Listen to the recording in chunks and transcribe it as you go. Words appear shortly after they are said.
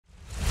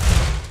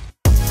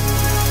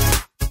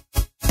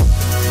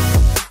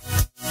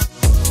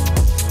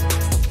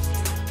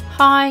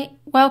Hi,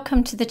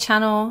 welcome to the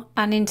channel,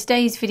 and in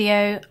today's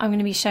video I'm going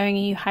to be showing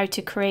you how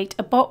to create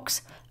a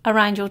box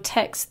around your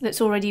text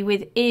that's already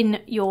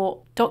within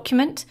your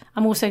document.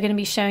 I'm also going to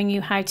be showing you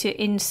how to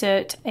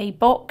insert a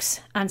box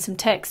and some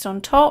text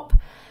on top.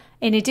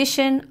 In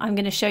addition, I'm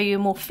going to show you a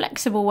more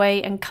flexible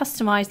way and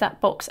customize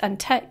that box and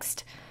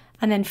text.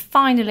 And then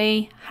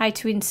finally, how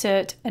to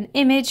insert an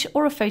image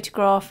or a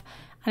photograph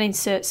and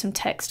insert some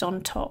text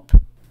on top.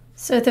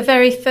 So the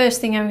very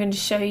first thing I'm going to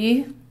show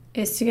you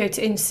is to go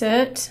to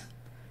Insert,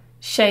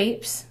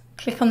 Shapes,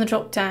 click on the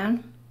drop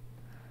down,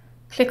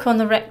 click on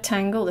the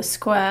rectangle, the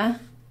square,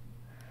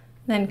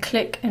 then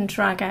click and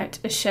drag out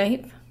a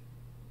shape.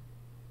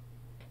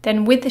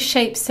 Then with the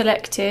shape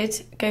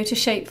selected, go to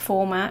Shape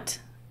Format,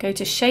 go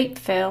to Shape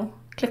Fill,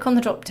 click on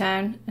the drop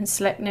down and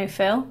select No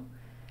Fill.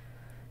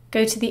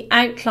 Go to the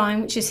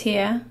outline, which is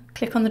here,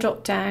 click on the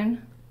drop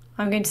down.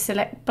 I'm going to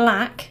select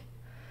black,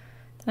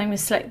 then I'm going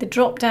to select the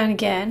drop down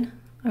again.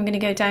 I'm going to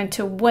go down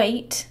to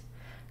weight,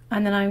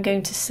 and then I'm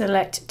going to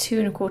select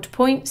 2 1/4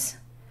 points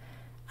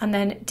and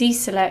then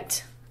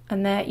deselect,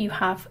 and there you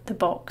have the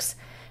box.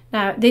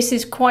 Now this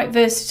is quite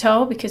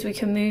versatile because we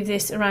can move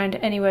this around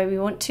any way we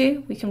want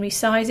to. We can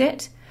resize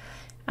it,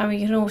 and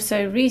we can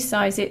also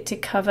resize it to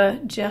cover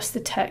just the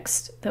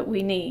text that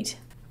we need.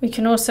 We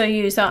can also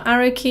use our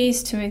arrow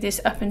keys to move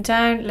this up and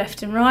down,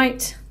 left and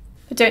right.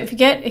 But don't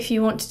forget, if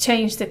you want to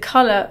change the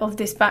colour of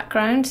this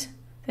background,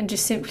 then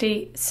just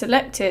simply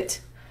select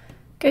it.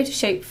 Go to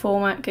Shape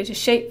Format, go to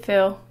Shape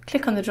Fill,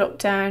 click on the drop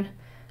down,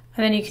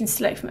 and then you can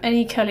select from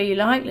any colour you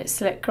like. Let's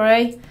select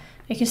grey.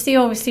 You can see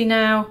obviously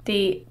now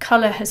the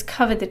colour has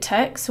covered the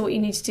text, so what you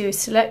need to do is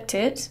select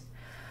it,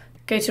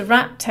 go to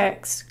Wrap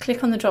Text,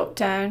 click on the drop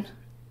down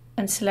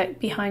and select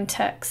Behind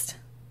Text.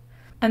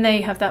 And there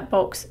you have that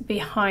box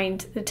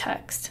behind the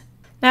text.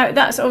 Now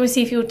that's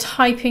obviously if you're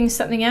typing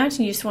something out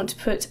and you just want to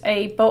put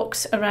a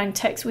box around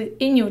text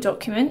within your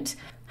document.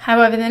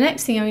 However, the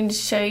next thing I'm going to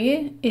show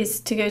you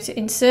is to go to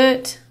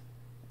Insert,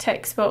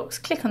 Text Box,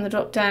 click on the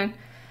drop down,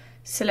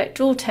 select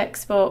Draw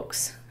Text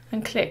Box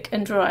and click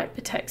and draw out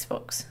the text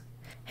box.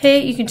 Here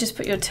you can just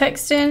put your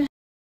text in,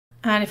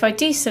 and if I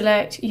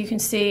deselect you can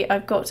see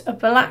I've got a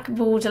black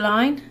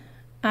borderline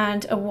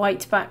and a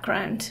white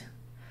background.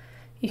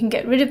 You can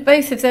get rid of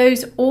both of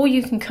those or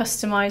you can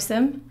customize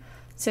them.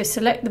 So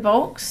select the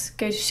box,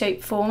 go to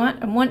Shape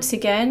Format, and once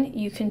again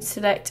you can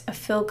select a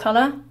fill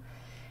color.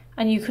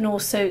 And you can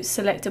also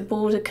select a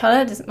border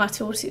colour, doesn't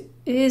matter what it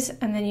is,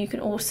 and then you can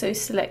also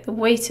select the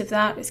weight of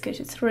that. Let's go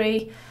to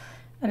 3,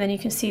 and then you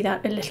can see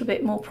that a little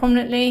bit more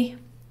prominently.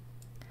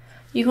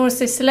 You can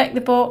also select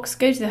the box,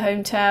 go to the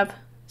Home tab,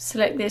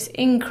 select this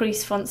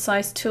Increase Font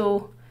Size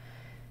tool,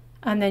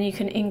 and then you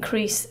can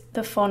increase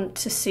the font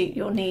to suit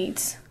your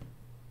needs.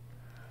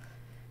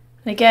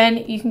 And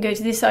again, you can go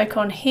to this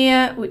icon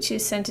here, which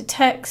is Center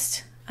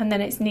Text, and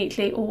then it's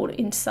neatly all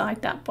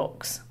inside that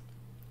box.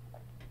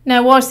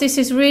 Now, whilst this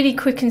is really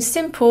quick and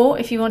simple,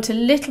 if you want a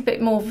little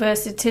bit more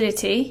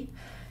versatility,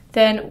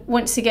 then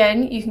once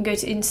again, you can go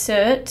to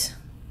Insert,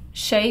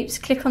 Shapes,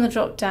 click on the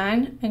drop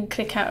down and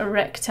click out a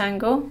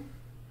rectangle.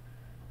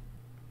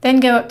 Then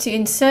go up to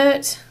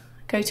Insert,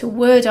 go to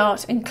Word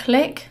Art and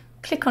click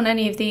on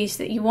any of these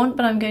that you want,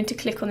 but I'm going to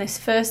click on this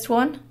first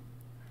one.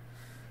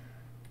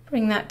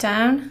 Bring that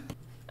down,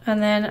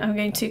 and then I'm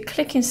going to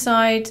click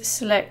inside,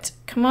 select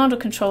Command or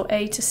Control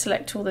A to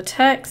select all the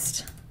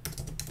text.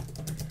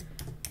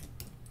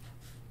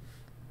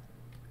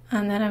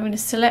 And then I'm going to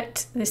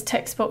select this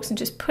text box and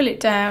just pull it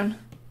down.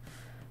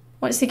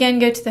 Once again,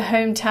 go to the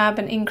Home tab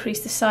and increase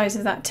the size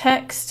of that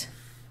text.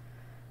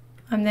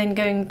 I'm then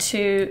going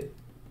to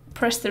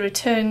press the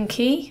Return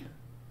key.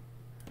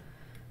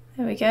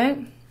 There we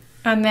go.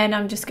 And then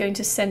I'm just going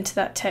to center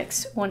that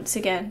text once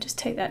again. Just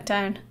take that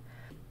down.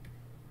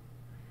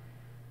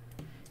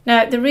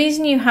 Now, the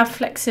reason you have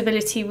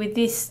flexibility with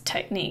this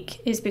technique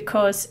is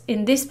because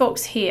in this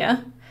box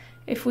here,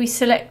 if we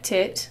select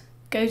it,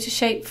 go to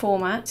Shape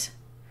Format,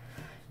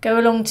 go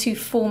along to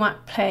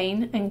Format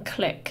Plain and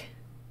click.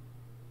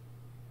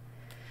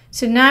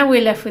 So now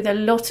we're left with a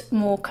lot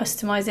more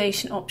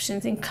customization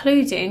options,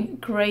 including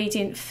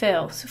gradient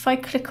fill. So if I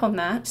click on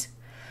that,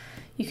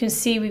 you can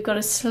see we've got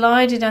a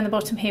slider down the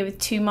bottom here with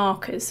 2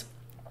 markers.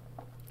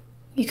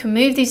 You can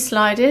move these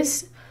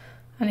sliders,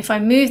 and if I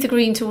move the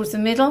green towards the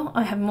middle,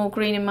 I have more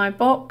green in my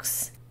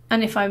box.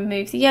 And if I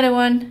move the yellow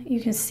one, you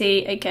can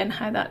see again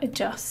how that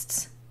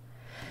adjusts.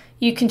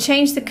 You can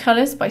change the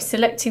colours by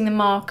selecting the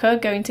marker,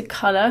 going to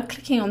Colour,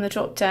 clicking on the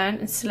drop down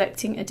and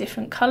selecting a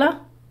different colour.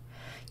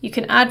 You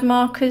can add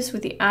markers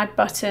with the Add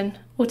button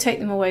or take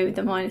them away with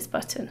the minus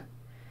button.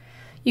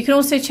 You can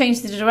also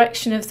change the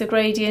direction of the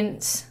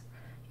gradients.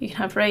 You can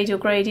have radial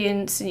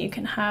gradients and you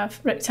can have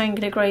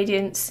rectangular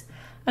gradients,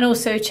 and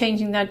also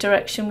changing that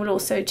direction will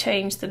also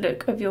change the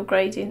look of your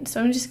gradient. So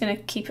I'm just going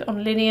to keep it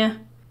on linear,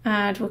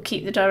 and we'll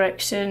keep the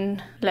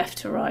direction left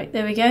to right.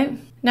 There we go.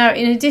 Now,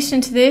 in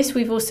addition to this,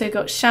 we've also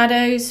got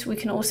shadows. We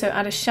can also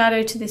add a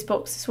shadow to this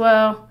box as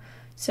well.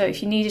 So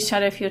if you need a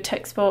shadow for your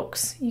text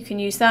box, you can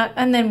use that.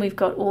 And then we've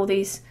got all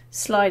these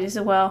sliders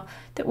as well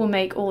that will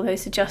make all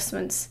those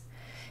adjustments.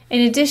 In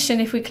addition,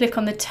 if we click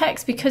on the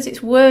text, because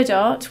it's word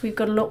art, we've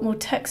got a lot more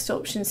text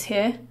options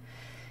here.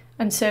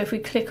 And so if we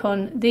click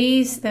on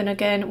these, then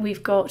again,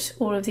 we've got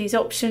all of these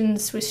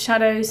options with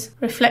shadows,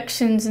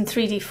 reflections and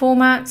 3D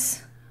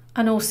formats.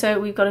 And also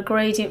we've got a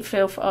gradient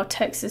fill for our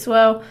text as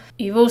well.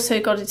 You've also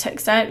got a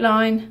text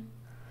outline,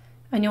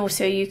 and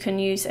also you can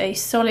use a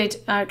solid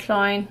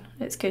outline.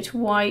 Let's go to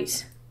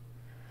white.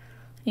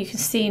 You can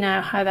see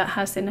now how that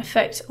has an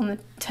effect on the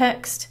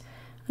text.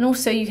 And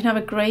also you can have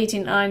a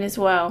gradient line as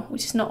well,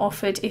 which is not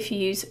offered if you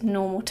use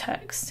normal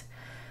text.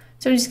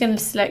 So I'm just going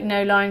to select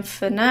no line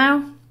for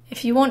now.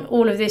 If you want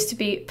all of this to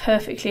be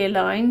perfectly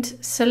aligned,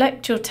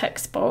 select your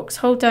text box,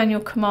 hold down your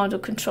Command or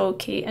Control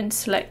key and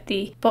select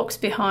the box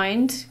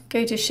behind,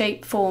 go to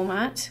Shape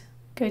Format,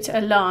 go to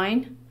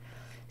Align,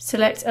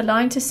 select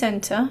Align to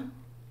Center,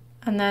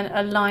 and then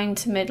Align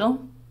to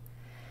Middle.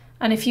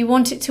 And if you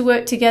want it to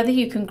work together,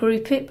 you can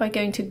group it by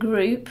going to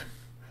Group,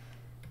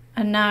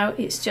 and now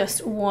it's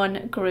just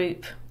one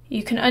group.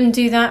 You can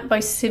undo that by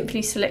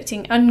simply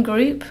selecting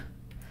Ungroup,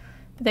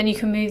 but then you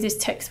can move this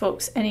text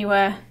box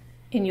anywhere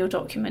in your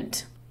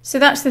document. So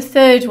that's the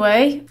third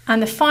way.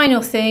 And the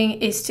final thing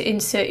is to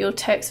insert your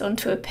text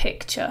onto a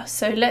picture.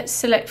 So let's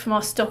select from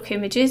our stock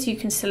images. You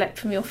can select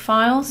from your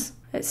files.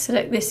 Let's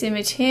select this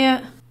image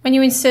here. When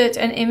you insert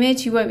an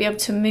image, you won't be able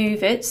to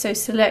move it. So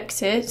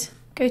select it,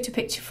 go to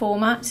picture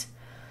format,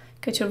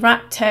 go to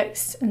wrap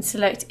text and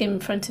select in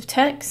front of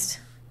text.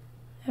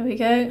 There we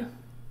go.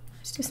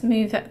 Let's just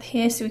move that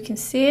here so we can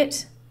see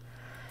it.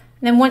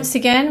 And then once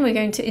again, we're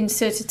going to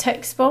insert a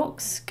text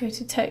box, go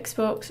to text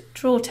box,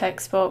 draw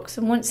text box,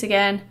 and once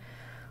again,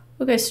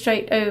 we'll go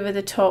straight over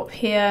the top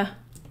here.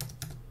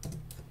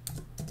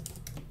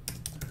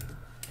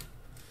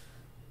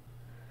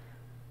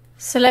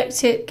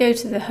 Select it, go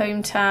to the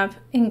Home tab,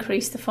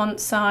 increase the font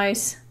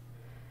size,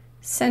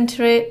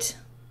 center it,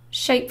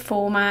 shape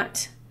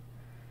format,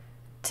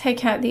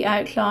 take out the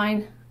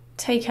outline,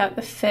 take out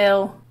the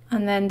fill,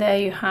 and then there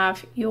you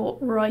have your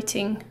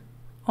writing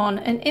on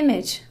an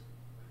image.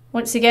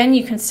 Once again,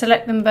 you can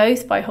select them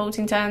both by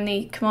holding down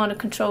the Command or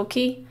Control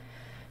key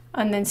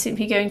and then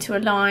simply going to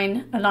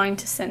Align, Align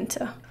to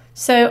Center.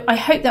 So I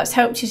hope that's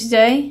helped you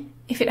today.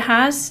 If it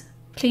has,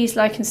 please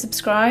like and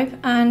subscribe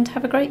and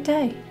have a great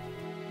day.